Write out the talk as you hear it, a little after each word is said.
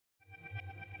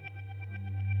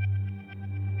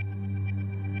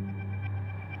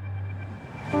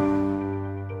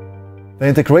The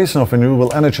integration of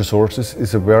renewable energy sources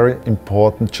is a very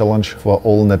important challenge for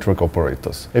all network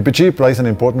operators. APG plays an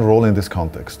important role in this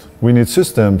context. We need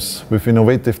systems with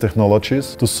innovative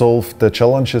technologies to solve the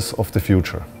challenges of the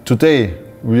future. Today,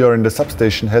 we are in the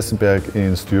substation Hessenberg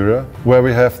in Styria, where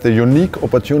we have the unique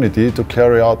opportunity to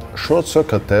carry out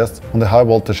short-circuit tests on the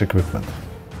high-voltage equipment.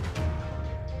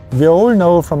 We all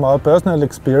know from our personal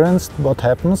experience what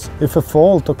happens if a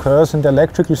fault occurs in the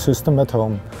electrical system at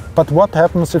home. But what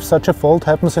happens if such a fault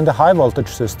happens in the high-voltage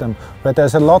system, where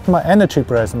there's a lot more energy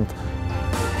present?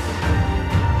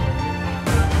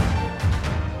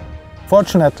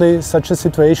 Fortunately, such a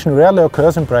situation rarely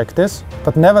occurs in practice,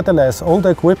 but nevertheless all the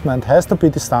equipment has to be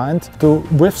designed to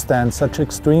withstand such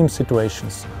extreme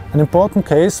situations. An important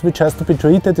case which has to be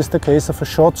treated is the case of a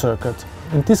short circuit.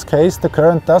 In this case, the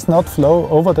current does not flow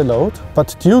over the load,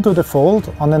 but due to the fault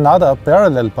on another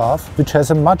parallel path, which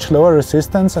has a much lower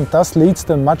resistance and thus leads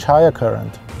to a much higher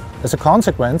current. As a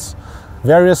consequence,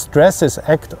 various stresses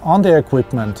act on the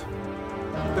equipment.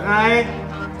 3,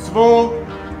 2,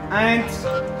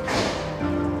 1.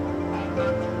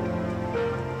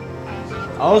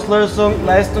 Auslösung,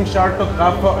 Leistungsschalter,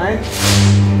 Trafo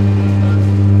 1.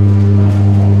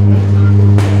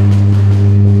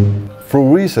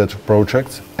 Through research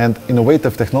projects and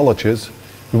innovative technologies,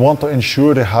 we want to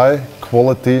ensure the high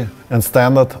quality and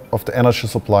standard of the energy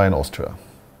supply in Austria.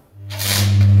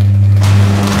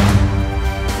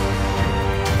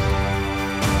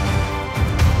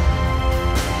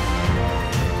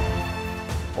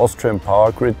 Austrian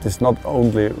power grid is not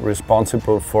only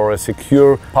responsible for a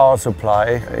secure power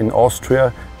supply in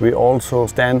Austria, we also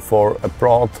stand for a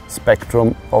broad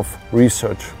spectrum of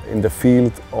research in the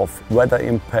field of weather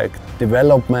impact,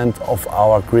 development of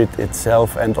our grid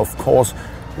itself, and of course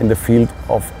in the field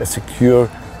of a secure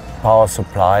power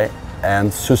supply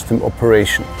and system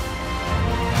operation.